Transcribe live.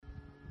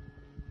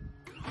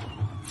All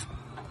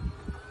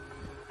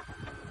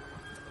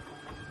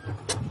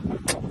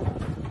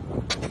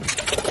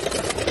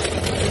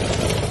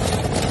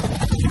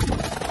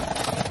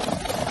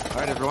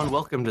right, everyone,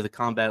 welcome to the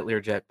Combat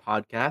Learjet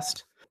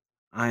podcast.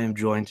 I am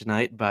joined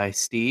tonight by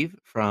Steve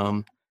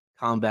from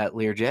Combat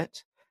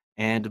Learjet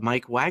and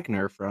Mike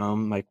Wagner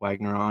from Mike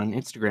Wagner on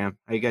Instagram.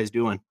 How you guys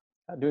doing?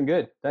 Doing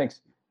good.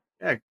 Thanks.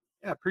 Yeah,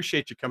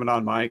 appreciate you coming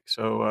on, Mike.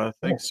 So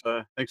thanks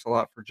a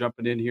lot for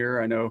jumping in here.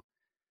 I know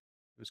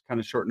it was kind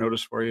of short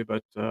notice for you,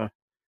 but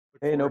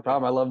Hey, no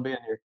problem. I love being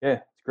here. Yeah,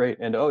 it's great.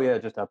 And oh yeah,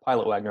 just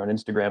Pilot Wagner on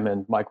Instagram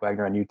and Mike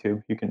Wagner on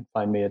YouTube. You can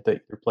find me at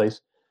either place.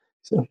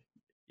 So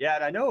yeah,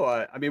 and I know.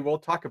 I mean, I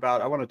want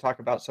to talk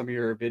about some of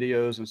your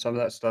videos and some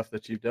of that stuff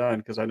that you've done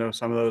because I know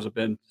some of those have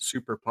been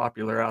super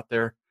popular out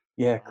there.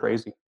 yeah,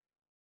 crazy.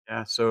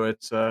 Yeah, so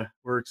it's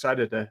we're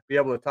excited to be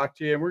able to talk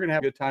to you, and we're gonna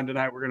have a good time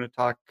tonight. We're gonna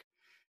talk.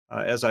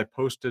 As I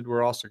posted,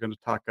 we're also going to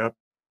talk up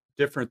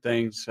different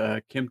things,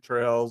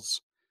 chemtrails,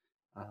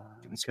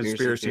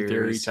 conspiracy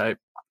theory type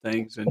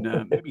things,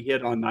 and maybe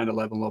hit on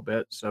 9/11 a little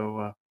bit.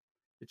 So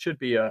it should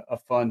be a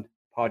fun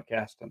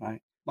podcast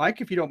tonight.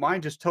 Mike, if you don't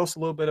mind, just tell us a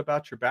little bit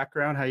about your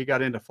background, how you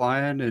got into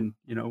flying, and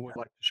what you'd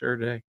like to share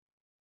today.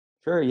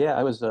 Sure. Yeah,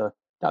 I was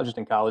just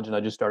in college and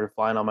I just started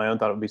flying on my own.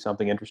 Thought it would be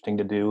something interesting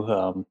to do,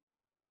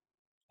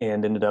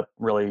 and ended up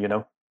really,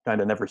 kind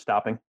of never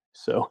stopping.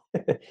 So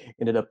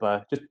ended up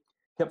just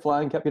kept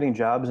flying, kept getting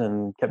jobs,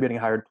 and kept getting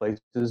hired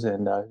places.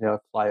 And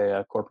fly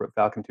a corporate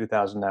Falcon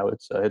 2000 now.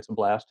 It's a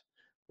blast.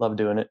 Love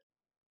doing it.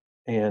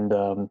 And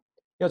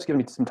it's given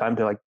me some time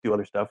to like do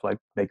other stuff, like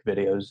make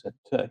videos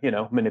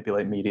and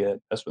manipulate media,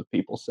 mess with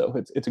people. So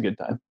it's a good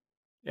time.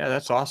 Yeah,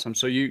 that's awesome.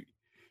 So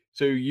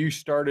you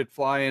started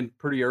flying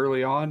pretty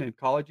early on in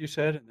college, you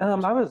said?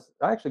 And then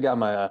I actually got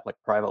my like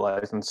private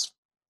license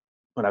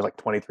when I was like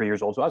 23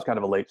 years old, so I was kind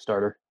of a late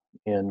starter.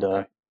 And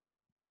okay.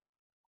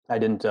 I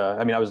didn't.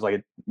 I mean, I was like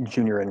a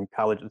junior in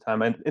college at the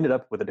time. I ended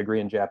up with a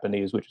degree in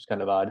Japanese, which is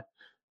kind of odd,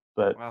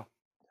 but Wow.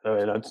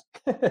 so,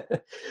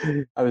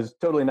 I was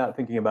totally not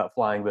thinking about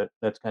flying, but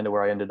that's kind of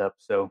where I ended up.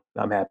 So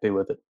I'm happy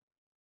with it.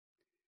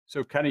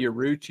 So kind of your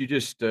roots, you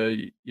just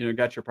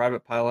got your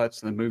private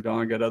pilots and then moved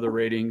on, got other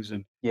ratings,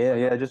 and Yeah, I'm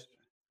yeah, not, just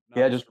not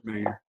yeah, as just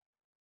familiar.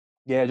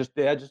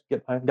 just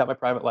got my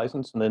private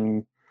license and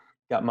then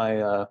got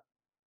my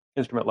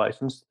instrument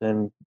license,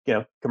 then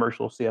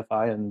commercial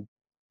CFI and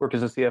worked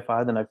as a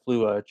CFI. Then I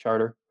flew a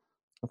charter,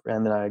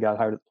 and then I got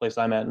hired at the place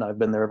I'm at, and I've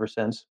been there ever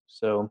since.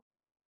 So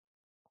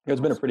it's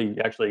been a pretty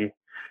actually,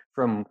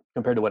 from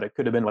compared to what it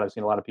could have been, what I've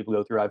seen a lot of people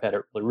go through. I've had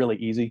it really, really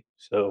easy.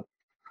 So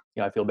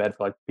I feel bad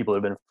for like people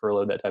who've been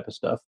furloughed, that type of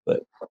stuff.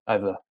 But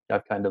I've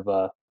kind of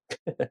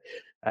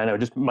I know,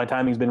 just my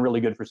timing's been really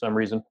good for some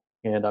reason,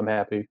 and I'm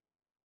happy.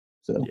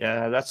 So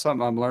Yeah, that's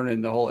something I'm learning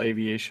in the whole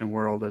aviation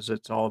world is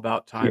it's all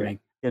about yeah, timing.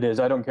 it is.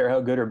 I don't care how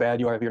good or bad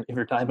you are. If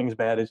your timing's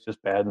bad, it's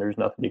just bad, and there's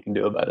nothing you can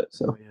do about it. It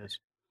So really is.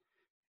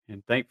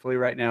 And thankfully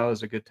right now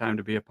is a good time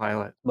to be a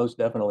pilot. most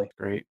definitely.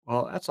 Great.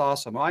 Well, that's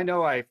awesome. I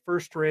know I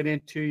first ran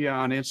into you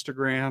on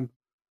Instagram.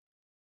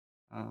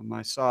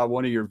 I saw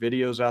one of your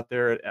videos out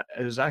there. It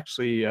is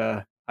actually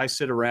I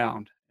Sit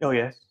Around. Oh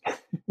yeah,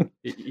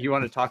 You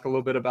want to talk a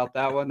little bit about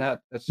that one?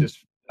 That one's a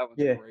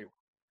yeah, great one.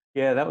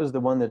 yeah. That was the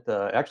one that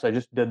actually I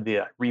just did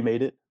the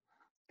remade it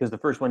because the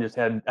first one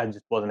I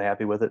just wasn't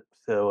happy with it.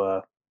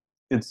 So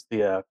it's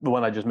the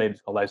one I just made.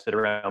 It's called "I Sit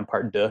Around"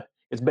 Part Deux.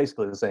 It's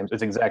basically the same.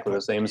 It's exactly the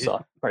same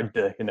song. Part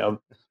Deux.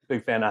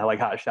 Big fan. I like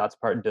Hot Shots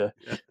Part Deux.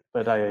 Yeah,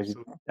 But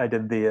absolutely. I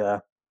did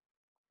the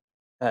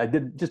I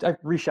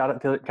reshot it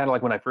because kind of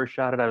like when I first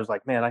shot it, I was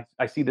like, man,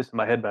 I see this in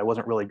my head, but I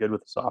wasn't really good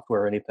with the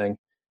software or anything.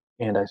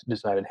 And I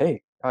decided,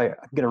 hey, I'm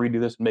gonna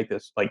redo this and make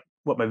this like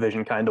what my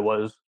vision kind of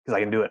was because I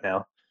can do it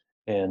now.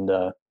 And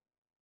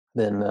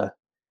then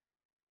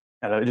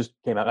I don't know, it just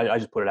came out. I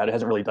just put it out. It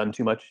hasn't really done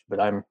too much, but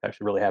I'm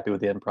actually really happy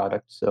with the end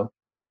product. So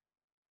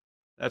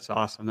That's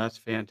awesome. That's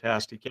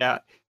fantastic. Yeah.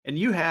 And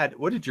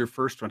what did your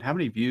first one? How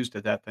many views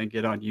did that thing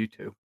get on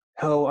YouTube?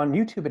 oh, on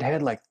YouTube it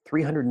had like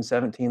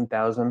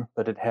 317,000,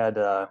 but it had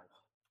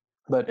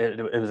but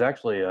it was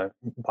actually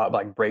bought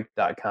like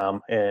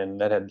break.com, and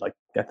that had like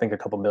I think a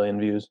couple million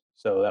views.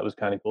 So that was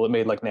kind of cool. It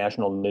made like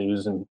national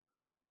news, and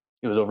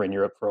it was over in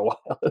Europe for a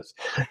while. It's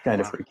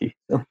kind of Wow. freaky.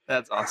 So,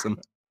 That's awesome.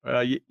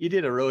 Well, you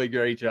did a really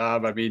great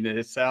job. I mean,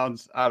 it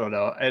sounds, I don't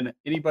know. And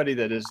anybody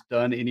that has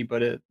done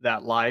anybody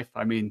that life,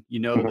 I mean,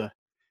 mhm,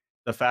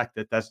 the fact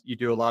that you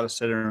do a lot of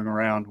sitting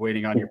around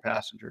waiting on your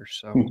passengers.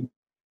 So mhm.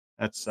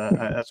 that's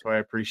why I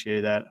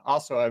appreciate that.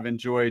 Also, I've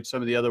enjoyed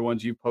some of the other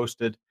ones you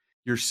posted,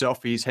 your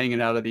selfies hanging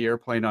out of the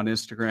airplane on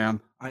Instagram.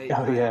 Oh I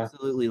yeah.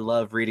 absolutely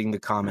love reading the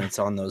comments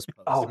on those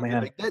posts. Oh They'll be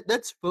man. like,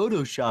 that's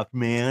Photoshopped,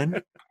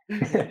 man.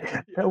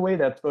 No way,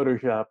 that's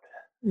photoshopped.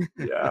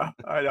 Yeah,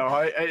 I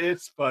know.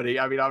 It's funny.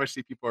 I mean,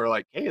 obviously, people are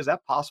like, "Hey, is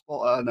that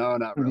possible?" No,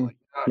 not Mhm. really.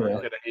 Not really Yeah.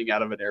 gonna hang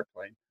out of an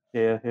airplane.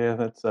 Yeah. Yeah.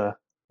 That's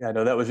yeah.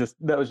 No, that was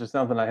just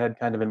something I had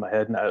kind of in my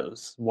head, and I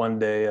was one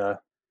day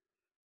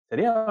said,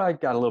 yeah, I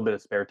got a little bit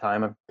of spare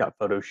time. I've got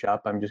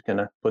Photoshop. I'm just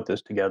gonna put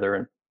this together,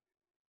 and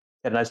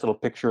had a nice little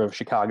picture of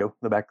Chicago,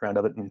 the background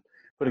of it, and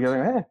put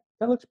together. Hey,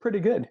 that looks pretty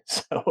good.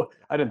 So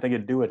I didn't think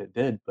it'd do what it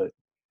did, but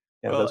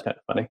yeah, Well, that's kind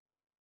of funny.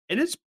 and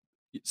it's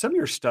some of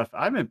your stuff.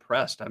 I'm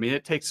impressed. I mean,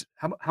 it takes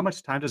how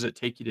much time does it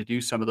take you to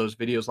do some of those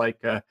videos? Like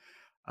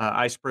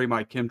I spray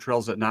my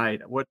chemtrails at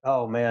night.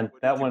 Oh man,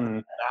 What that did you put into one,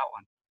 that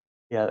one?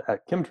 yeah,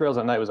 Chemtrails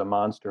at Night was a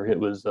monster. It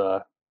was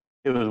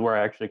where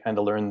I actually kind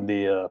of learned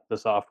the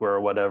software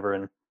or whatever,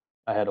 and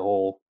I had a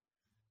whole,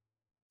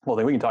 well,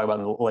 then we can talk about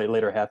it in the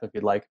later half if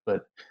you'd like,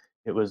 but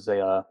it was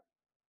that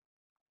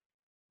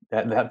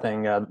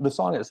thing, the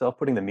song itself,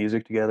 putting the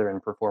music together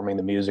and performing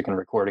the music and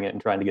recording it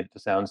and trying to get it to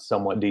sound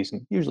somewhat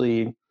decent.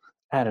 Usually,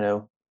 I don't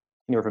know,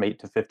 anywhere from 8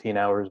 to 15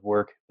 hours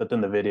work. But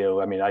then the video,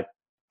 I mean, I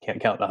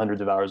can't count the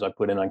hundreds of hours I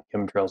put in on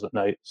Chemtrails at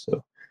Night.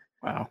 So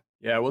Wow.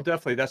 Yeah, well,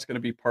 definitely that's going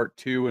to be part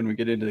two when we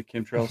get into the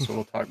chemtrails. So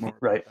we'll talk more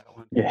right, about that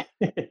one. yeah,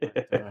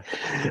 But,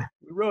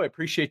 we really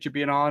appreciate you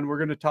being on. We're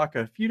going to talk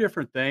a few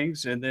different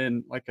things, and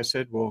then, like I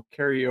said, we'll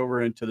carry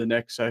over into the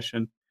next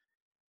session,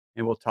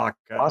 and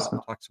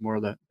awesome, talk some more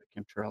of the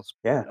chemtrails.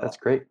 yeah, that's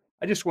great.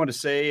 I just want to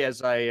say,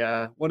 as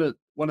I one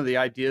of the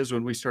ideas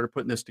when we started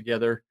putting this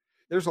together,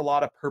 there's a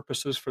lot of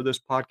purposes for this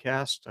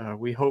podcast.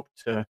 We hope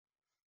to.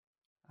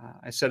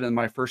 I said in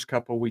my first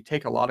couple, we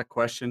take a lot of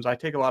questions. I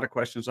take a lot of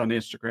questions on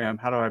Instagram.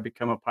 How do I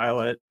become a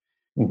pilot?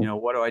 Mhm.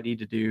 What do I need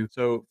to do?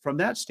 So from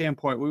that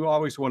standpoint, we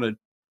want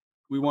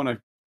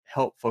to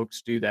help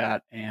folks do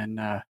that, and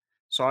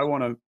so I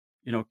want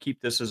to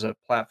keep this as a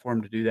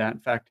platform to do that. In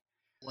fact,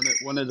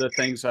 one of the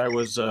things I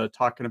was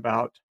talking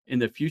about in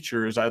the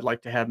future is I'd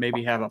like to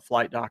maybe have a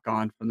flight doc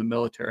on from the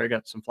military. I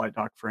got some flight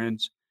doc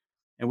friends,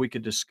 and we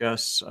could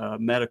discuss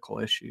medical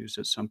issues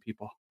that some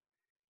people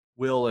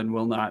will and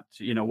will not,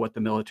 what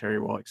the military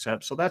will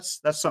accept. So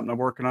that's something I'm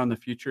working on in the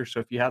future. So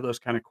if you have those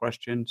kind of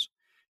questions,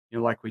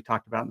 like we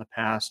talked about in the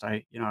past,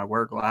 I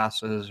wear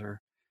glasses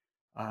or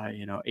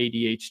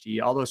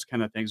ADHD, all those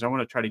kind of things. I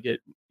want to try to get,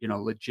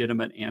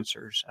 legitimate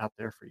answers out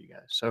there for you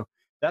guys. So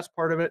that's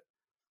part of it.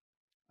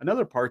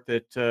 Another part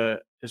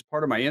that is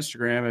part of my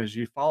Instagram, as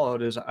you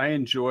followed, is I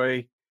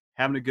enjoy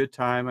having a good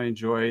time. I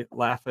enjoy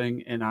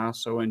laughing, and I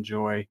also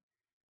enjoy,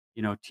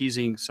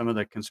 teasing some of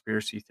the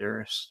conspiracy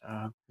theorists.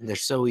 They're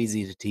so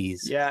easy to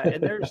tease. Yeah,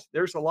 and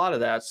there's a lot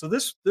of that. So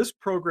this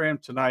program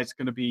tonight is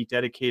going to be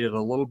dedicated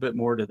a little bit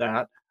more to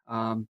that,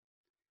 um,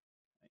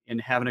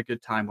 and having a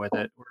good time with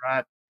it.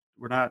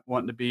 We're not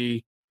wanting to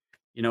be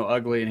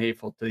ugly and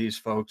hateful to these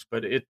folks,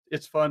 but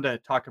it's fun to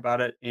talk about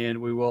it, and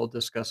we will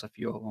discuss a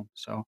few of them.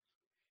 So,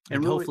 and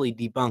And really, hopefully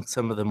debunk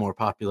some of the more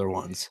popular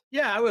ones.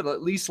 yeah, I would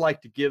at least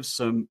like to give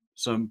some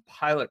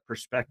pilot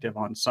perspective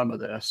on some of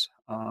this.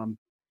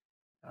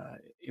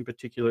 In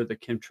particular, the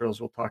chemtrails.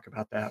 We'll talk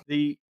about that.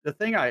 The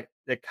thing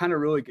that kind of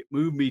really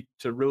moved me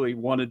to really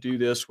want to do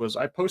this was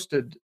I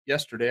posted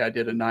yesterday. I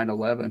did a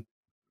 9/11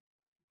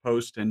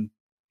 post, and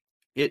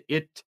it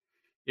it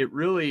it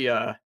really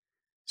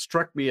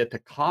struck me at the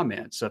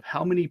comments of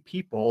how many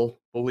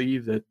people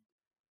believe that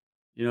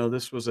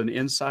this was an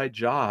inside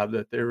job,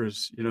 that there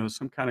was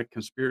some kind of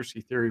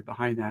conspiracy theory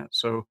behind that.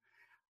 So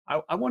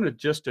I wanted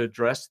just to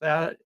address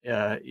that.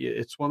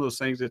 It's one of those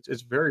things.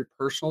 It's very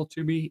personal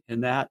to me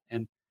in that,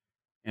 and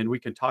we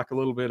can talk a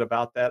little bit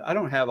about that. I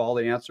don't have all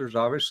the answers,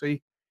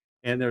 obviously,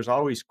 and there's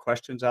always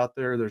questions out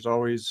there. There's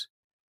always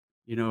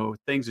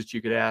things that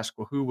you could ask.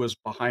 Well, who was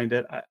behind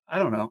it? I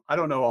don't know. I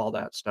don't know all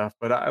that stuff,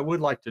 but I would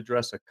like to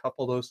address a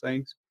couple of those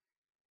things.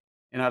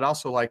 And I'd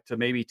also like to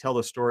maybe tell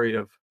the story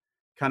of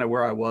kind of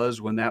where I was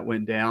when that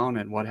went down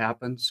and what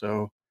happened.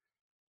 So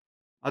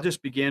I'll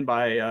just begin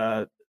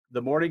by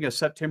the morning of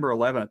September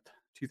 11th,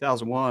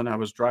 2001. I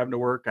was driving to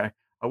work. I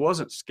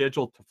wasn't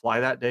scheduled to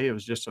fly that day. It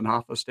was just an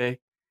office day.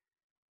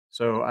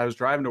 So I was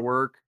driving to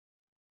work.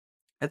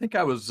 I think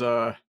I was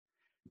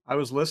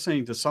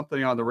listening to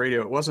something on the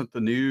radio. It wasn't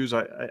the news.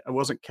 I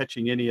wasn't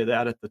catching any of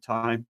that at the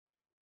time.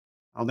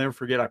 I'll never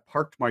forget. I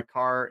parked my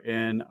car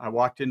and I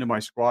walked into my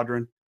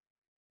squadron.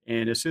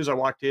 And as soon as I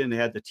walked in, they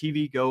had the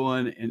TV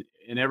going,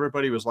 and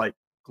everybody was like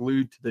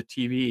glued to the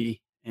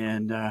TV.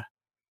 And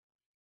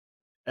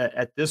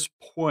at this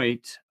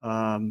point,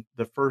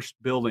 the first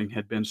building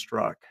had been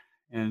struck,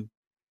 and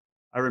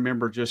I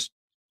remember just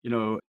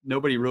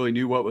nobody really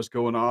knew what was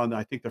going on.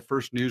 I think the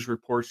first news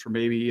reports were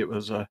maybe it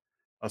was a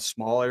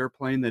small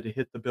airplane that had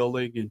hit the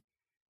building, and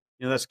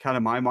that's kind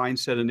of my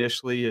mindset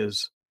initially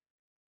is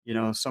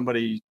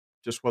somebody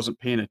just wasn't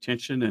paying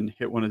attention and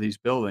hit one of these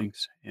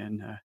buildings.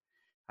 And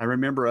I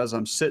remember as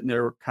I'm sitting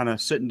there, kind of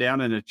sitting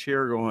down in a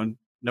chair, going,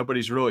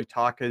 nobody's really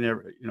talking.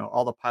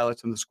 All the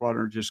pilots in the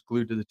squadron are just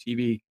glued to the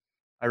TV.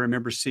 I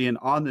remember seeing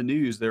on the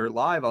news, they were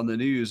live on the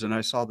news, and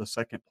I saw the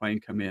second plane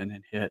come in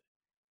and hit.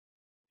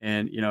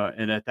 And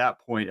and at that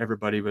point,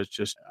 everybody was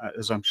just,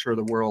 as I'm sure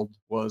the world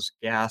was,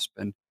 gasp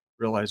and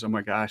realize, oh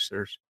my gosh,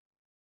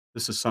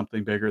 this is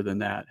something bigger than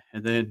that.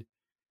 And then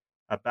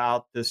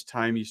about this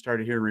time, you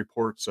started hearing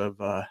reports of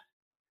the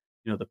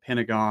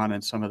Pentagon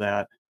and some of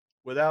that.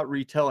 Without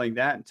retelling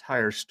that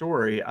entire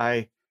story,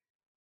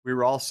 we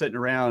were all sitting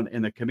around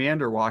and the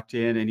commander walked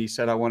in and he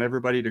said, I want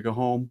everybody to go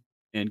home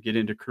and get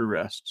into crew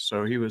rest.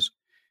 So he was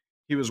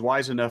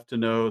wise enough to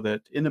know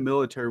that in the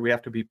military we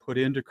have to be put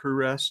into crew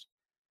rest.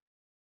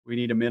 we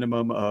need a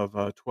minimum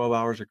of 12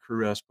 hours of crew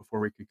rest before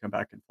we can come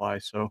back and fly.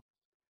 So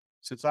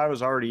since I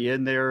was already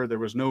in there, there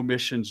was no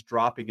missions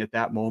dropping at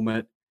that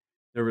moment.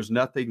 There was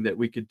nothing that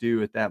we could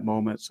do at that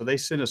moment. So they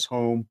sent us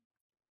home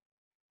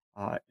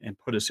and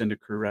put us into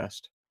crew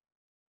rest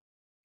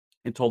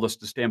and told us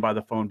to stand by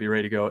the phone, be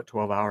ready to go at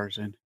 12 hours.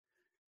 And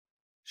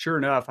sure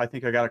enough, I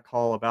think I got a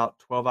call about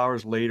 12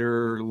 hours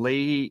later,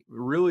 late,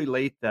 really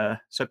late,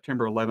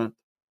 September 11th,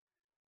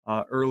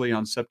 early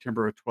on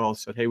September 12th,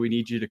 said, "Hey, we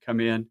need you to come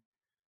in.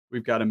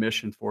 We've got a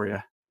mission for you."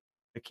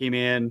 I came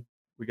in,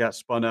 we got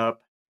spun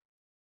up,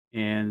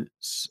 and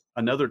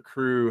another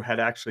crew had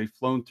actually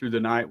flown through the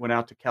night, went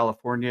out to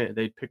California.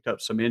 They picked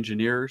up some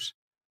engineers,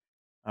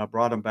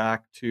 brought them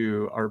back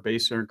to our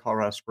base there in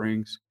Colorado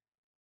Springs.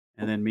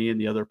 And then me and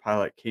the other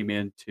pilot came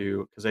in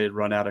to, because they had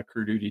run out of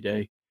crew duty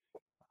day.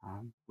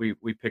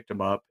 We picked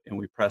them up and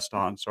we pressed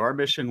on. So our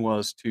mission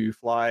was to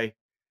fly,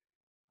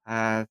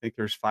 I think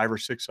there's 5 or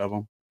 6 of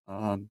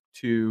them,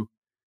 to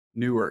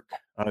Newark,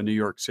 New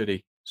York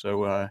City.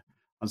 So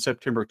on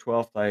September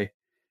 12th,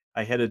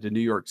 I headed to New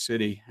York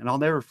City, and I'll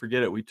never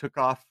forget it. We took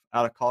off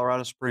out of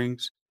Colorado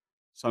Springs.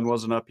 Sun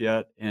wasn't up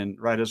yet, and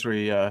right as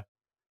we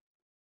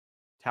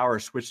tower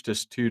switched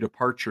us to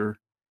departure,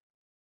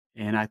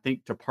 and I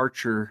think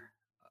departure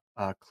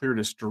cleared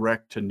us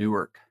direct to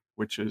Newark,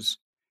 which is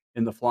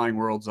in the flying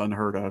world's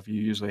unheard of.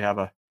 You usually have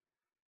a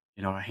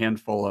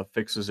handful of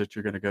fixes that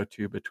you're going to go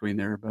to between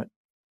there, but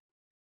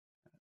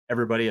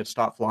everybody had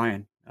stopped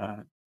flying.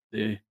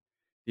 The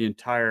the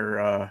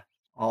entire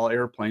all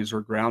airplanes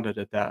were grounded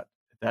at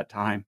that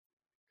time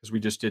because we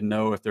just didn't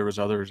know if there was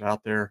others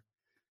out there.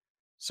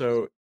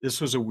 So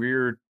this was a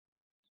weird,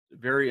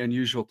 very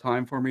unusual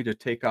time for me to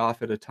take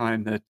off at a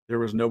time that there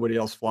was nobody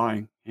else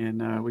flying.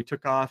 And we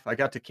took off. I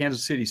got to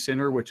Kansas City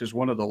Center, which is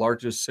one of the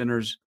largest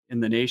centers in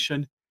the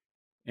nation.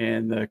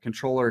 And the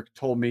controller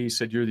told me, he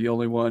said, "You're the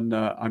only one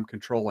I'm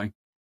controlling,"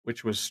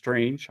 which was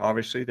strange.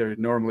 Obviously,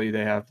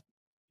 they have,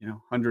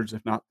 hundreds,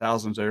 if not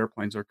thousands, of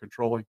airplanes they're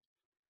controlling.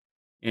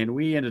 And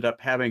we ended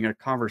up having a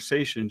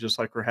conversation just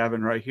like we're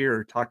having right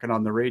here, talking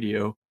on the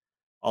radio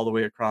all the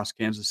way across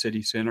Kansas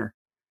City Center.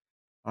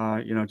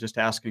 Just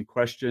asking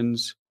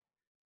questions,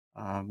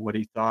 what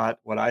he thought,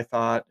 what I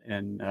thought,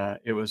 and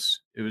it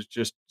was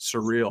just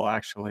surreal.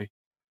 Actually,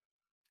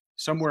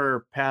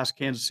 somewhere past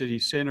Kansas City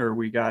Center,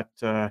 we got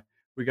a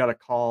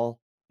call,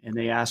 and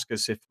they asked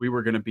us if we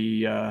were going to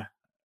be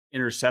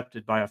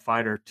intercepted by a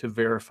fighter to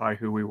verify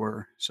who we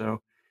were.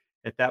 So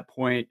at that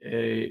point,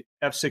 a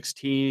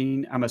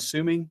F-16, I'm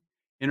assuming,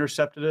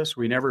 intercepted us.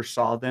 We never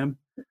saw them.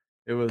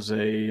 It was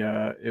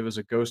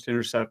a ghost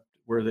intercept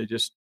where they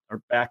just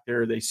are back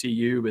there. They see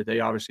you, but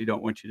they obviously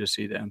don't want you to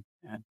see them.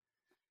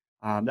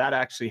 And that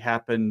actually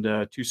happened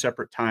 2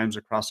 separate times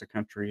across the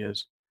country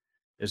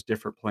as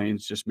different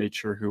planes just made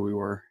sure who we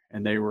were.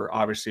 And they were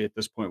obviously, at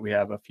this point, we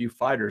have a few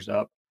fighters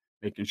up,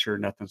 making sure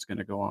nothing's going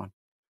to go on.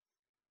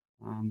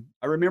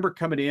 I remember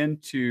coming in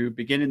to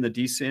beginning the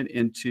descent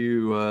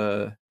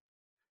into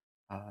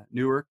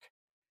Newark,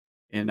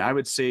 and I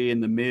would say in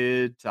the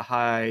mid to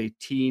high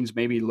teens,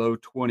 maybe low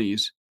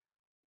 20s,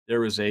 there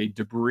was a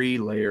debris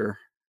layer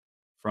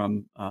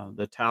from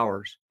the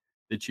towers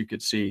that you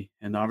could see.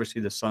 And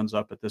obviously, the sun's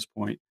up at this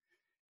point.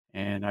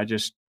 And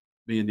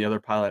me and the other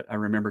pilot, I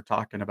remember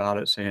talking about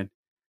it, saying,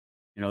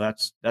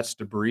 that's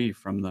debris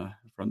from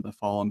the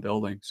fallen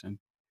buildings. And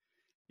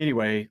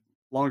anyway,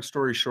 long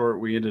story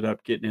short, we ended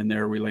up getting in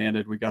there. We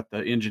landed. We got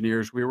the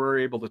engineers. We were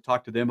able to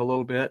talk to them a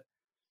little bit,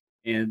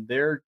 and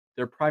their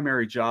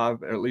primary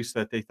job, at least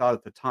that they thought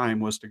at the time,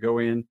 was to go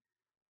in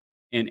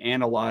and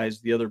analyze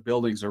the other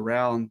buildings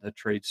around the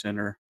trade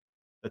center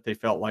that they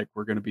felt like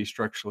were going to be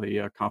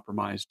structurally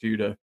compromised due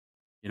to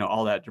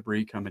all that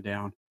debris coming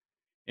down.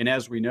 And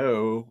as we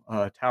know,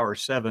 Tower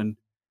 7,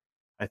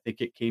 I think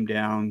it came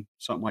down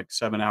something like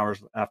 7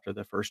 hours after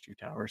the first 2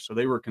 towers. So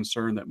they were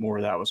concerned that more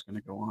of that was going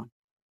to go on.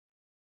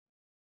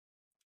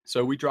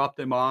 So we dropped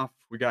them off.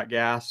 We got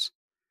gas,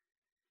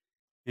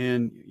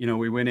 and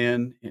we went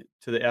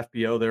to the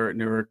FBO there at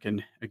Newark.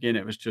 And again,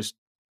 it was just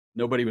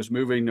nobody was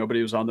moving,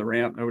 nobody was on the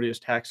ramp, nobody was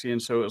taxiing.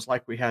 So it was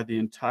like we had the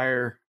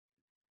entire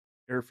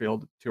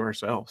airfield to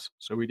ourselves.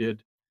 So we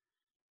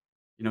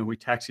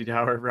taxied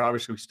however.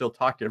 Obviously, we still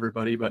talked to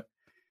everybody, but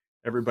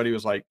everybody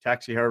was like,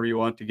 "Taxi however you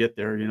want to get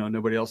there."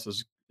 Nobody else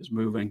is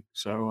moving.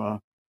 So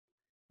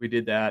we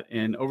did that,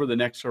 and over the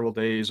next several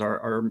days,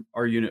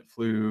 our unit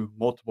flew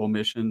multiple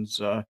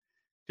missions,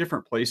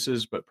 different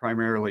places, but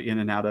primarily in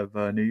and out of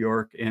New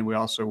York, and we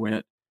also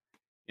went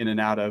in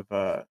and out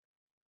of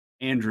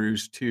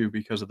Andrews too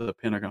because of the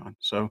Pentagon.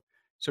 So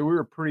we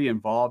were pretty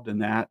involved in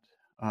that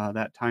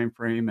time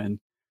frame, and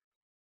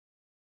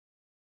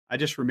I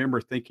just remember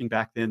thinking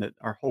back then that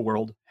our whole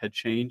world had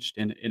changed,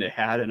 and it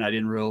had, and I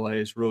didn't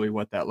realize really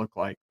what that looked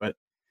like. But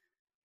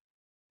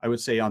I would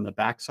say on the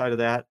backside of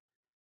that,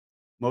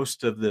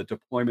 most of the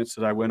deployments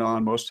that I went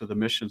on, most of the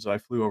missions I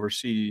flew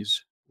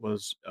overseas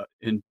was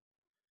in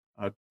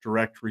a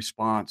direct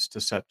response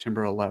to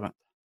September 11th.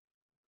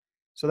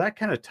 So that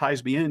kind of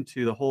ties me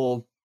into the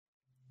whole,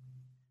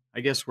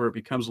 I guess, where it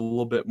becomes a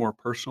little bit more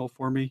personal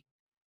for me.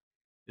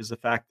 is the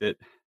fact that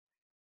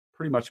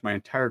pretty much my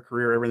entire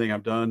career, everything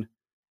I've done,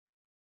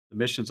 the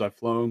missions I've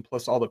flown,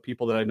 plus all the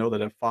people that I know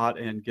that have fought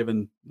and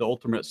given the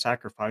ultimate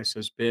sacrifice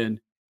has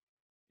been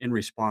in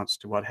response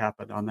to what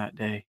happened on that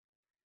day.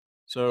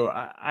 So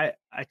I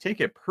take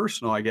it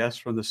personal, I guess,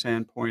 from the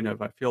standpoint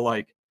of I feel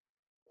like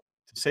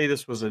to say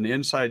this was an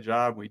inside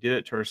job, we did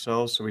it to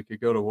ourselves so we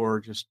could go to war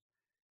just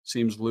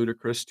seems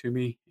ludicrous to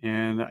me.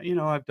 And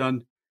I've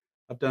done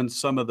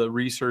some of the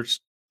research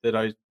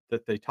that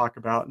they talk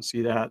about and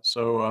see that.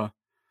 So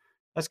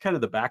that's kind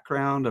of the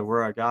background of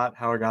where I got,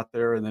 how I got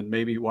there, and then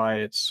maybe why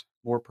it's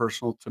more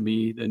personal to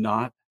me than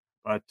not.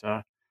 But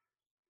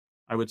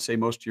I would say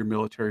most of your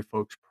military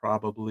folks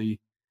probably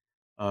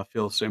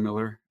feel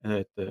similar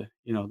that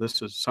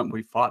this is something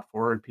we fought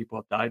for and people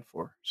have died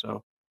for.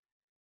 So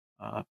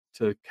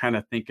to kind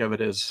of think of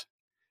it as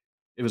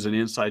it was an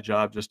inside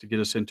job just to get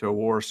us into a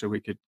war so we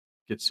could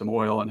get some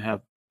oil and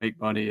have make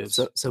money is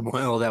Some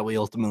oil that we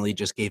ultimately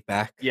just gave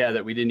back. yeah,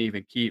 that we didn't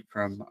even keep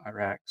from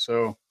Iraq.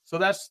 So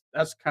that's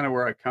kind of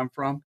where I come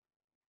from.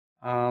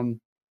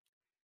 Um,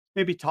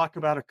 maybe talk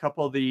about a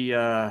couple of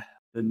the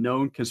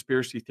known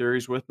conspiracy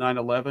theories with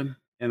 9/11,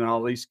 and I'll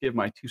at least give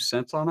my 2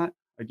 cents on it.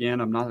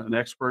 Again, I'm not an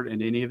expert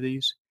in any of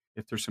these.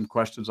 If there's some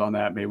questions on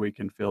that, maybe we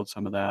can field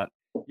some of that.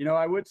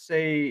 I would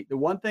say the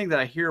one thing that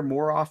I hear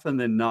more often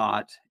than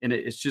not, and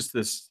it's just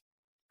this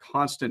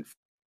constant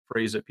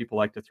phrase that people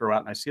like to throw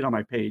out, and I see it on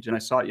my page, and I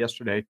saw it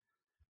yesterday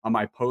on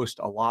my post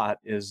a lot,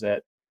 is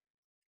that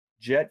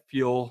jet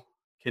fuel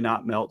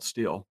cannot melt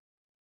steel.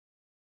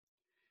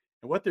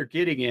 And what they're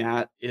getting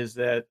at is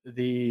that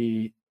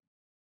the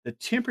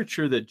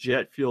temperature that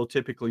jet fuel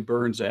typically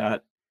burns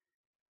at,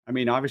 I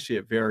mean, obviously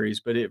it varies,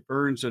 but it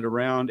burns at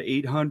around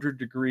 800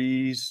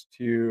 degrees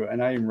to,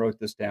 and I even wrote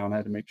this down, I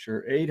had to make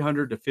sure,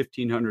 800 to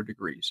 1500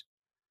 degrees.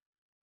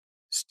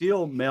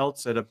 Steel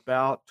melts at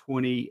about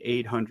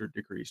 2800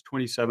 degrees,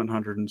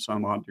 2700 and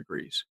some odd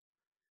degrees.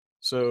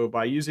 So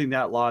by using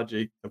that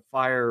logic, the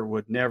fire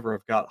would never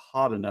have got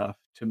hot enough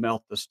to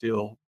melt the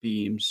steel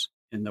beams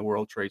in the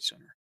World Trade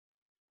Center.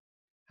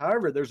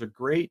 However, there's a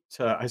great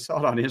I saw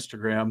it on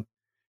Instagram.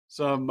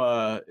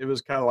 It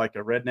was kind of like a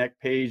redneck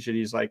page, and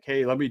he's like,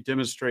 "Hey, let me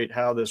demonstrate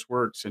how this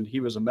works." And he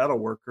was a metal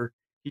worker.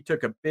 He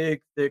took a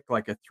big, thick,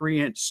 like a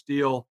 3-inch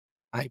steel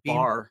I-beam.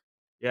 bar,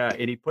 yeah,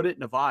 and he put it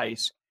in a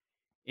vise,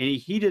 and he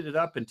heated it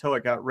up until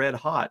it got red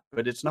hot,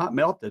 but it's not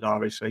melted,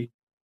 obviously.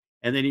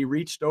 And then he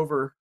reached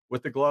over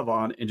with the glove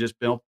on and just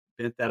bent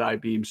that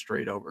I-beam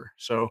straight over.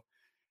 So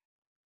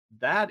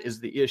that is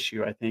the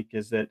issue, I think,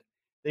 is that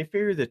they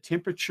figure the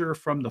temperature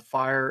from the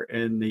fire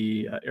and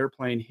the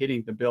airplane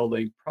hitting the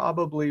building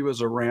probably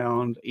was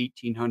around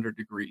 1800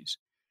 degrees.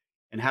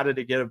 And how did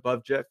it get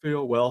above jet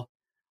fuel? Well,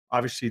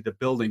 obviously the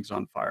building's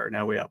on fire.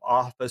 Now we have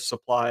office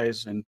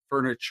supplies and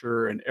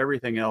furniture and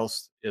everything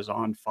else is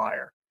on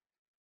fire.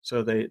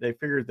 So they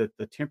figured that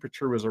the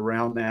temperature was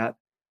around that.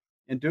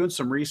 And doing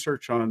some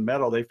research on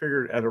metal, they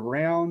figured at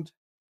around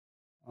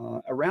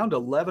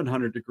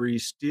 1100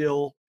 degrees,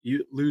 steel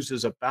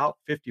loses about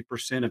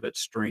 50% of its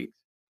strength.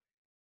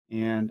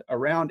 And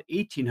around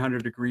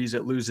 1800 degrees,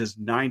 it loses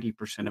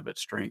 90% of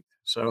its strength.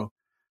 So,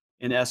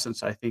 in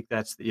essence, I think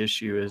that's the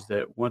issue is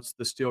that once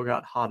the steel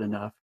got hot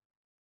enough,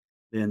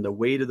 then the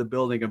weight of the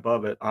building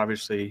above it,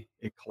 obviously,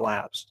 it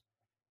collapsed.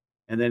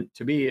 And then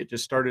to me, it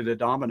just started a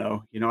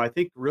domino. I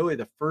think really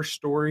the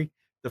first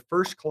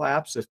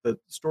collapse, if the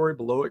story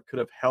below it could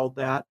have held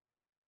that,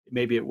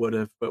 maybe it would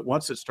have, but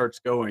once it starts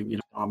going,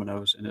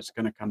 dominoes, and it's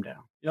going to come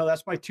down.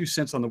 That's my 2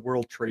 cents on the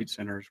World Trade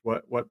Centers.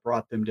 What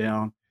brought them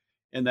down,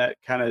 and that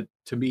kind of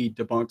to me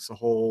debunks the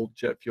whole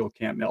jet fuel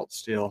can't melt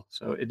steel.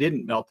 So it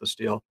didn't melt the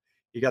steel.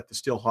 You got the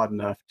steel hot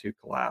enough to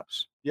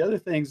collapse. The other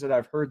things that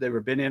I've heard that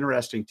have been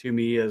interesting to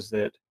me is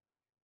that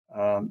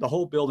the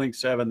whole Building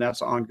 7,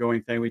 that's an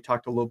ongoing thing. We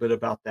talked a little bit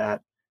about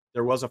that.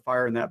 There was a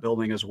fire in that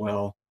building as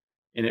well,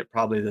 and it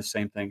probably the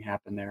same thing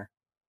happened there.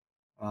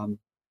 Um,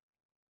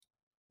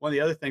 One of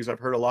the other things I've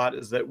heard a lot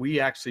is that we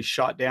actually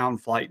shot down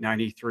Flight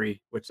 93,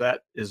 which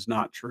that is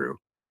not true.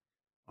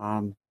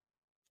 Um,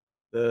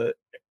 the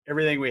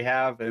Everything we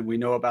have and we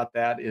know about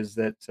that is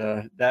that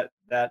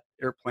that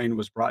airplane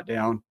was brought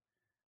down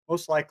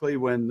most likely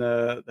when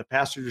the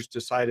passengers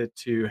decided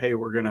to, hey,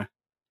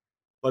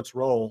 let's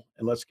roll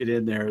and let's get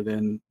in there.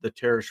 Then the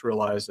terrorists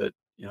realized that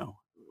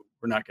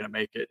we're not going to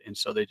make it, and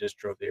so they just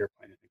drove the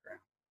airplane in the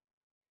ground.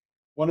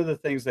 One of the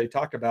things they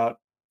talk about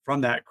from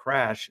that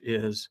crash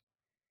is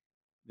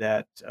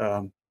that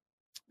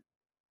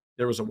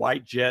there was a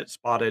white jet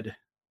spotted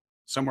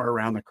somewhere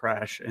around the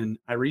crash. And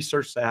I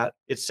researched that.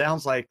 It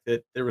sounds like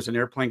that there was an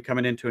airplane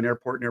coming into an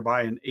airport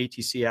nearby, and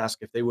ATC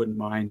asked if they wouldn't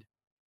mind,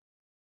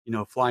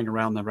 flying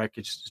around the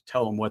wreckage to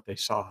tell them what they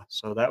saw.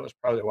 So that was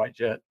probably a white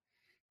jet.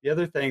 The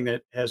other thing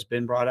that has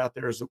been brought out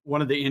there is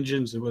one of the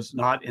engines that was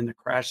not in the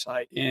crash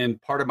site. And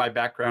part of my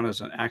background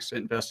as an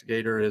accident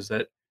investigator is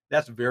that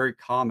that's very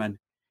common,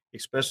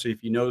 especially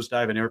if you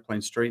nosedive an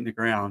airplane straight in the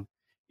ground.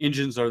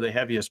 Engines are the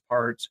heaviest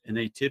parts, and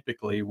they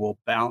typically will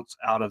bounce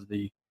out of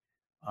the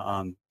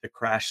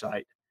crash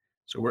site.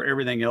 So where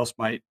everything else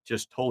might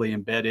just totally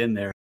embed in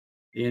there,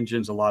 the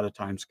engines a lot of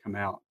times come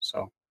out.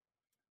 So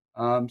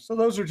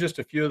those are just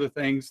a few of the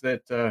things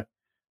that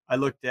I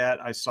looked at.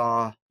 I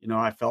saw,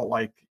 I felt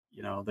like,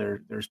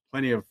 there's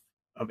plenty of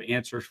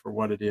answers for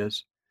what it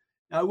is.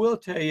 Now, I will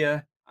tell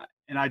you,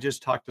 and I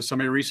just talked to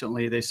somebody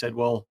recently. They said,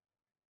 well,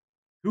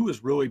 who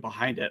was really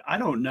behind it? I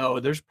don't know.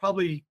 There's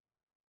probably,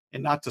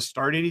 and not to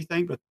start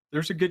anything, but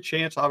there's a good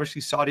chance,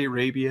 obviously, Saudi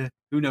Arabia,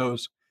 who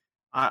knows?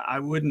 I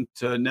wouldn't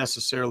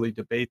necessarily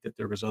debate that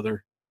there was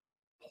other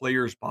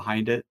players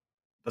behind it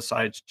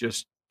besides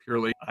just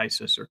purely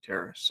ISIS or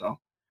terrorists. So,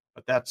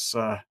 but that's,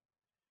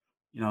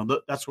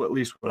 that's what, at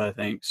least what I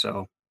think.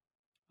 So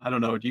I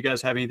don't know. Do you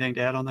guys have anything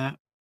to add on that?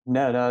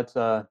 No, no, it's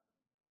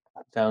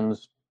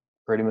sounds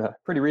pretty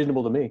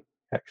reasonable to me,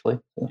 actually.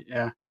 So.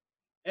 Yeah.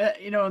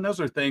 And those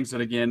are things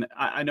that, again,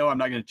 I know I'm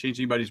not going to change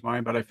anybody's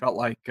mind, but I felt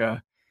like,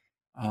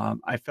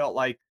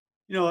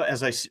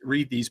 as I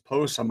read these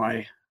posts on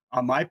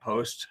my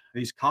post,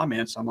 these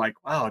comments, I'm like,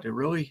 wow,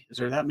 is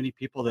there that many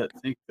people that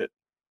think that,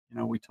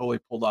 we totally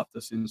pulled off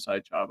this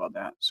inside job on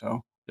that?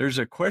 So there's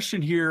a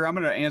question here. I'm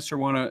going to answer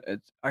one.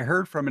 I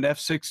heard from an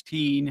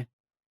F-16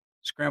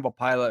 scramble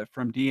pilot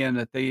from DN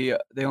that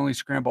they only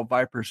scramble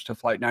Vipers to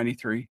flight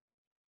 93,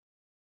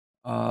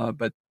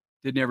 but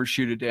did never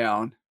shoot it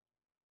down.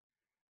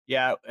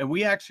 Yeah, and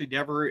we actually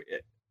never.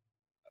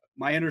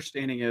 My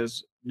understanding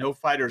is no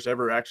fighters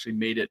ever actually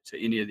made it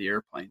to any of the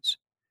airplanes.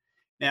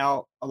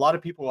 Now, a lot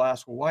of people will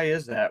ask, well, why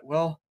is that?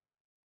 Well,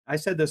 I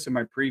said this in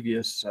my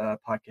previous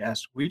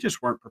podcast. We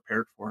just weren't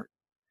prepared for it.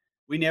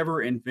 We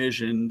never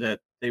envisioned that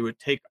they would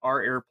take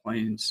our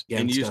airplanes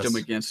and use them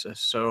against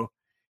us. So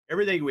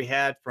everything we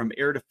had from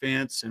air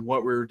defense and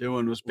what we were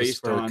doing was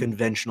based on a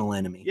conventional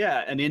enemy.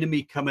 Yeah, an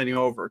enemy coming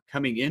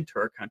into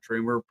our country,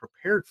 and we're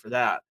prepared for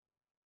that.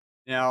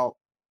 Now,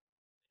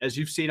 as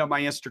you've seen on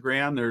my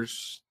Instagram,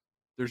 there's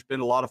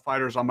been a lot of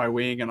fighters on my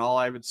wing, and all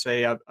I would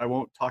say, I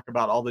won't talk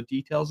about all the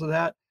details of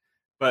that,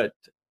 but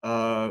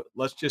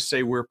let's just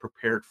say we're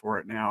prepared for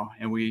it now,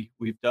 and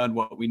we've done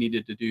what we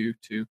needed to do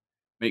to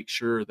make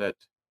sure that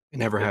it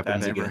never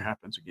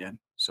happens again.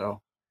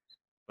 So,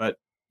 but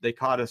they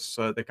caught us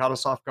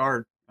off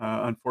guard,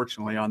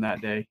 unfortunately, on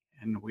that day,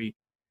 and we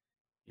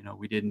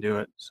didn't do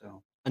it.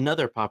 So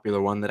another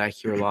popular one that I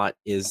hear a lot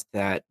is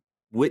that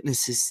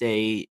witnesses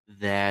say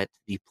that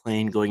the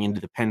plane going into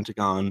the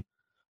Pentagon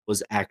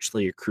was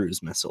actually a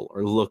cruise missile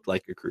or looked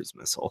like a cruise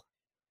missile.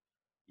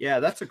 Yeah,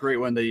 that's a great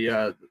one.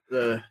 The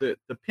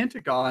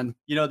Pentagon,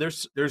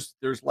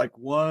 there's like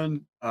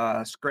one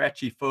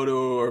scratchy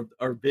photo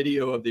or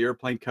video of the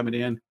airplane coming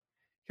in.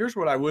 Here's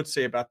what I would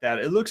say about that.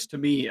 It looks to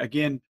me,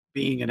 again,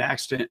 being an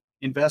accident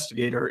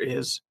investigator,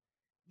 is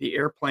the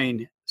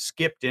airplane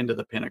skipped into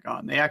the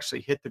Pentagon. They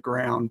actually hit the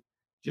ground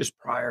just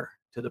prior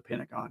to the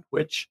Pentagon,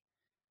 which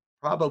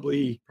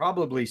probably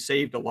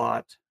saved a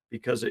lot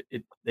because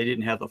they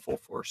didn't have the full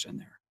force in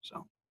there.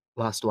 So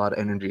lost a lot of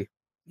energy.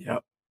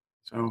 Yep.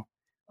 So,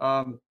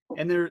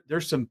 and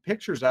there's some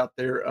pictures out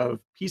there of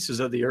pieces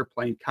of the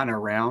airplane kind of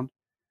around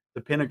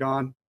the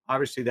Pentagon.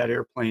 Obviously, that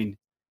airplane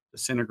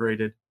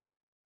disintegrated,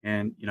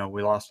 and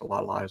we lost a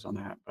lot of lives on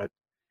that. But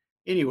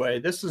anyway,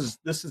 this is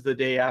the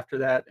day after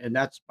that, and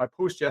that's my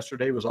post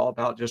yesterday was all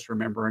about just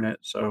remembering it.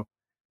 So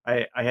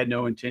I had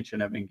no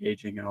intention of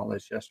engaging in all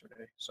this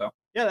yesterday. So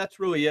yeah, that's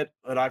really it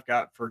that I've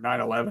got for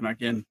 9/11.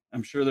 Again,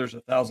 I'm sure there's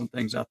 1,000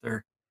 things out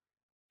there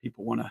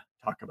people want to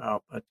talk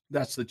about, but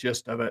that's the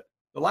gist of it.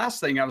 The last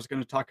thing I was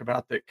going to talk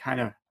about that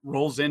kind of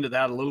rolls into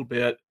that a little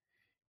bit,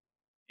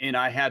 and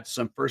I had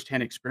some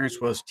firsthand experience,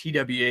 was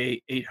TWA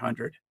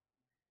 800.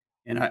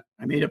 And I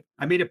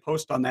made a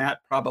post on that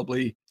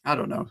probably, I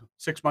don't know,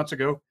 6 months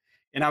ago.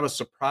 And I was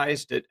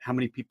surprised at how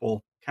many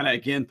people kind of,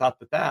 again, thought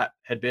that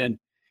had been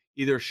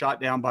either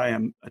shot down by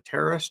a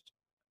terrorist,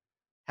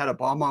 had a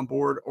bomb on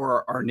board,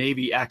 or our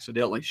Navy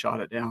accidentally shot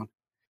it down.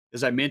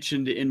 As I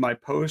mentioned in my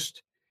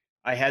post,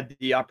 I had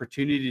the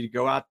opportunity to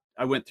go out.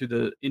 I went through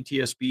the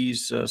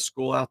NTSB's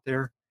school out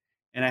there,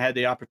 and I had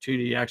the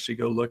opportunity to actually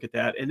go look at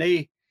that. And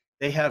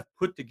they have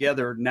put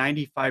together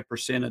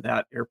 95% of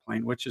that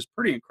airplane, which is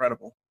pretty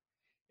incredible.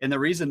 And the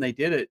reason they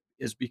did it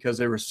is because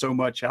there was so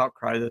much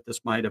outcry that this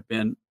might have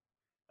been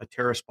a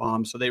terrorist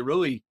bomb. So they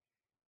really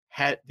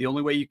had, the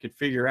only way you could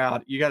figure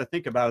out, you got to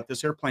think about it.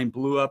 This airplane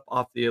blew up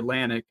off the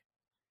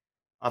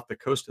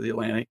coast of the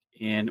Atlantic,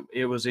 and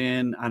it was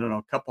in, I don't know,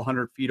 a couple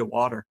hundred feet of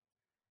water.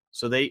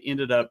 So they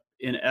ended up,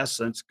 in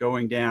essence,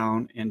 going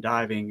down and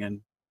diving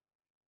and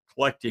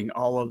collecting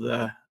all of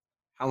the.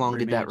 How long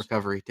did that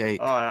recovery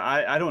take?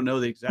 I don't know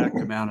the exact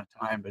amount of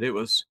time, but it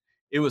was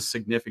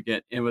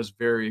significant. It was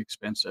very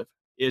expensive.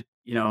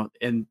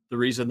 And the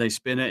reason they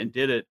spin it and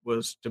did it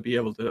was to be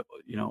able to,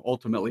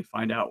 ultimately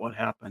find out what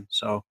happened.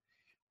 So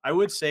I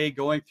would say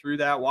going through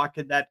that,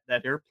 walking that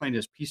airplane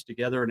is pieced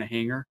together in a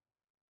hangar.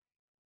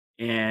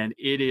 And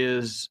it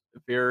is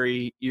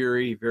very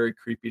eerie, very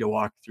creepy to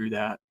walk through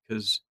that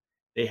because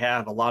they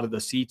have a lot of the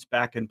seats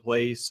back in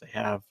place. They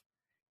have,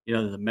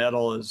 the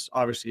metal is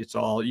obviously, it's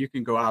all, you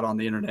can go out on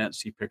the internet and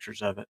see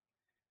pictures of it,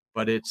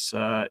 but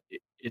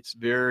it's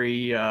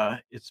very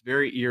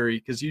eerie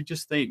because you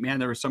just think, man,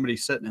 there was somebody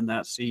sitting in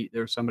that seat,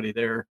 there was somebody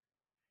there,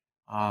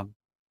 um,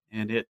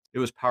 and it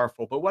was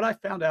powerful. But what I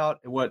found out,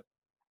 and what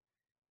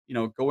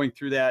going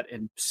through that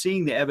and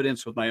seeing the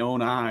evidence with my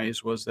own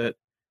eyes, was that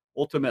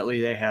ultimately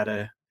they had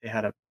an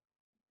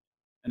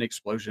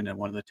explosion in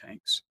one of the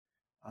tanks,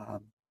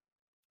 um,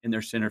 in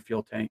their center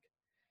fuel tank.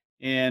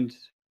 And,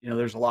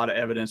 there's a lot of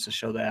evidence to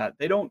show that.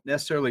 They don't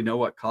necessarily know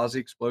what caused the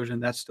explosion.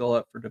 That's still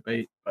up for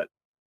debate, but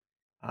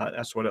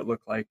that's what it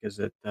looked like, is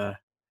that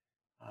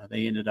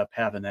they ended up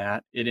having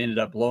that. It ended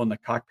up blowing the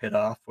cockpit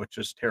off, which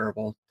is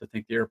terrible to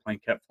think. The airplane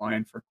kept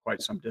flying for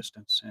quite some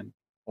distance and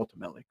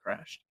ultimately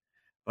crashed.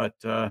 But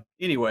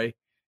anyway,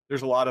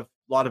 there's a lot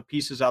of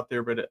pieces out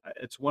there, but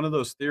it's one of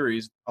those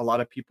theories. A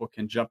lot of people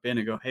can jump in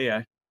and go, "Hey,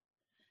 I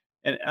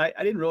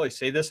didn't really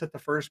say this at the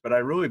first, but I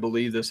really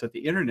believe this, that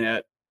the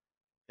internet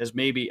is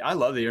maybe, I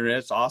love the internet.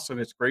 It's awesome.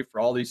 It's great for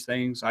all these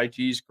things. IG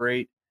is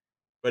great,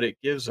 but it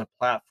gives a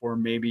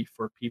platform maybe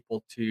for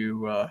people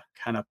to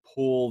kind of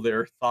pull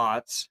their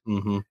thoughts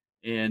Mm-hmm.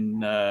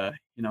 and, let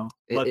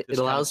It this kind of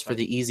allows for stuff.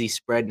 the easy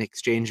spread and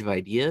exchange of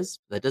ideas.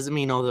 That doesn't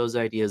mean all those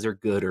ideas are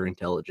good or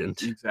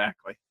intelligent.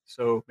 Exactly.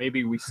 So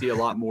maybe we see a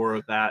lot more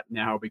of that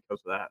now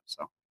because of that.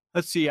 So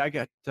let's see.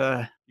 You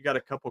got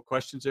a couple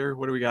questions there.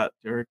 What do we got,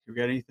 Derek? You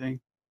got anything?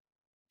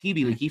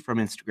 TB Leaky from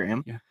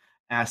Instagram Yeah.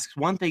 asks,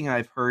 one thing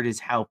I've heard is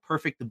how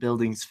perfect the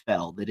buildings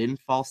fell. They didn't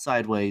fall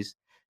sideways,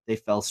 they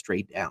fell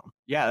straight down.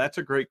 Yeah, that's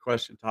a great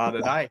question, Todd.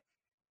 And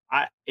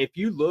if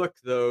you look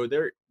though,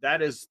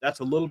 that's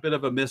a little bit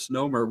of a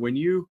misnomer. When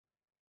you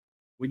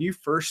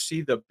first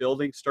see the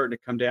building starting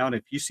to come down,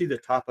 if you see the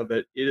top of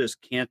it, it is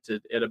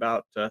canted at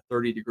about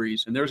 30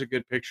 degrees. And there's a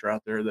good picture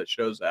out there that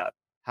shows that.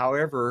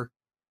 However,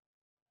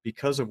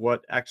 because of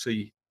what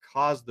actually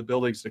caused the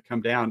buildings to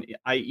come down,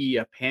 i.e.,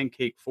 a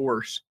pancake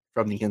force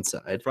From the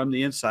inside. from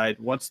the inside,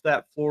 once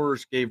that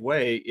floors gave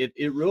way,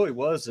 it really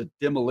was a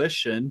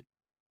demolition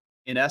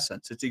in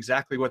essence. It's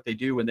exactly what they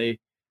do when they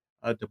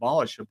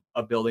demolish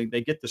a building.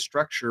 They get the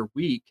structure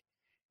weak,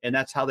 and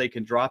that's how they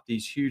can drop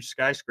these huge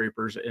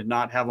skyscrapers and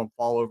not have them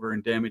fall over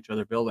and damage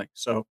other buildings.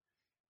 So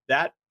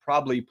that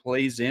probably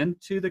plays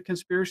into the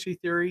conspiracy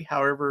theory.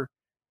 However,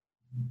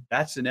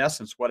 that's in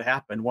essence what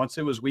happened. Once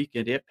it was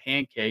weakened, it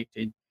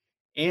pancaked,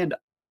 and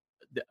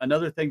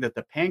another thing that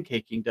the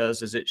pancaking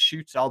does is it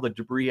shoots all the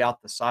debris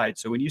out the side.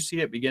 So when you see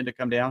it begin to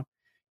come down,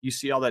 you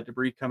see all that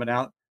debris coming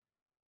out.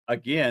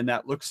 Again,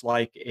 that looks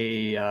like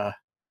an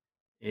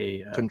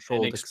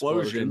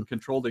explosion,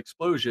 controlled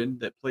explosion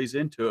that plays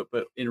into it.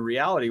 But in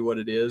reality, what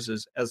it is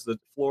as the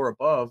floor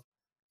above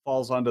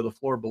falls onto the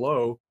floor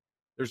below,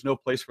 there's no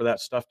place for that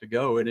stuff to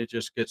go, and it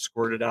just gets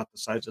squirted out the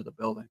sides of the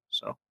building.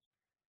 So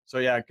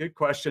yeah, good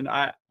question.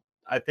 I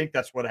think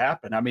that's what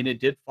happened. I mean, it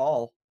did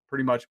fall,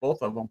 pretty much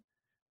both of them,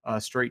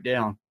 straight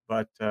down.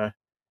 But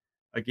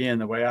again,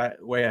 the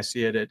way I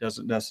see it, it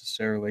doesn't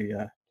necessarily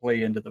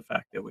play into the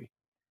fact that we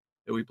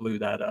blew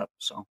that up.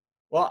 So,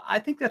 well, I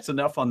think that's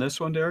enough on this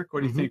one, Derek.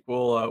 What do you Mhm. think?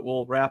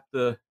 We'll wrap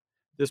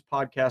this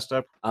podcast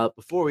up.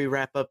 Before we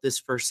wrap up this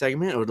first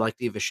segment, I would like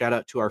to give a shout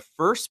out to our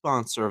first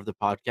sponsor of the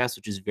podcast,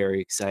 which is very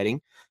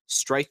exciting,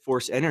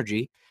 Strikeforce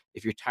Energy.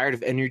 If you're tired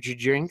of energy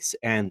drinks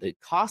and the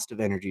cost of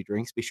energy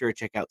drinks, be sure to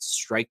check out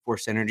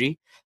Strikeforce Energy.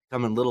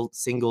 Come in little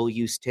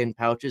single-use tin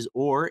pouches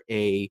or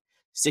a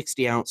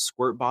 60-ounce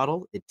squirt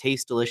bottle. It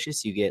tastes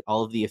delicious. You get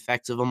all of the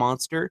effects of a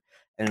Monster,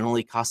 and it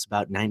only costs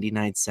about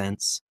 99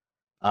 cents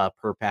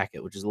per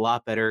packet, which is a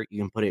lot better.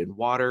 You can put it in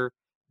water,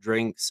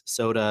 drinks,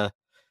 soda.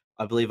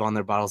 I believe on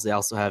their bottles, they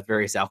also have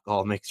various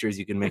alcohol mixtures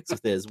you can mix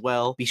with it as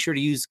well. Be sure to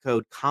use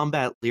code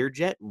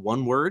COMBATLEARJET,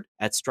 one word,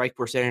 at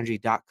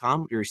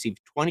strikeforceenergy.com to receive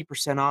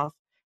 20% off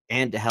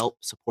and to help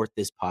support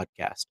this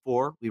podcast.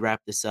 Before we wrap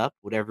this up,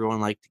 would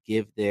everyone like to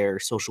give their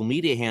social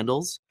media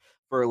handles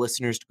for our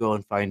listeners to go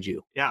and find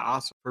you? Yeah,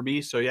 awesome for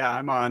me. So yeah,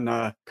 I'm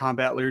on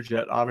Combat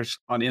Learjet,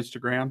 obviously on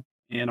Instagram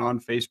and on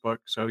Facebook.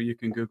 So you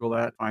can Google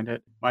that, find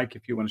it. Mike,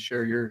 if you want to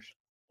share yours.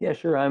 Yeah,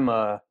 sure. I'm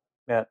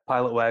at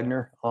Pilot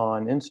Wagner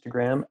on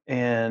Instagram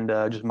and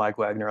just Mike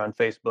Wagner on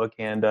Facebook.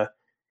 And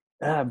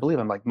I believe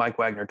I'm like Mike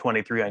Wagner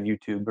 23 on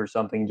YouTube or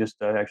something.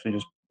 Just actually,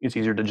 just it's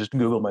easier to just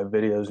Google my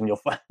videos and you'll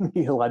find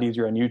me a lot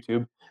easier on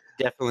YouTube.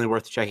 Definitely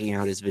worth checking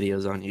out his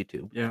videos on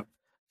YouTube. Yeah.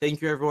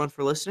 Thank you, everyone,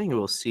 for listening, and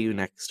we'll see you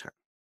next time.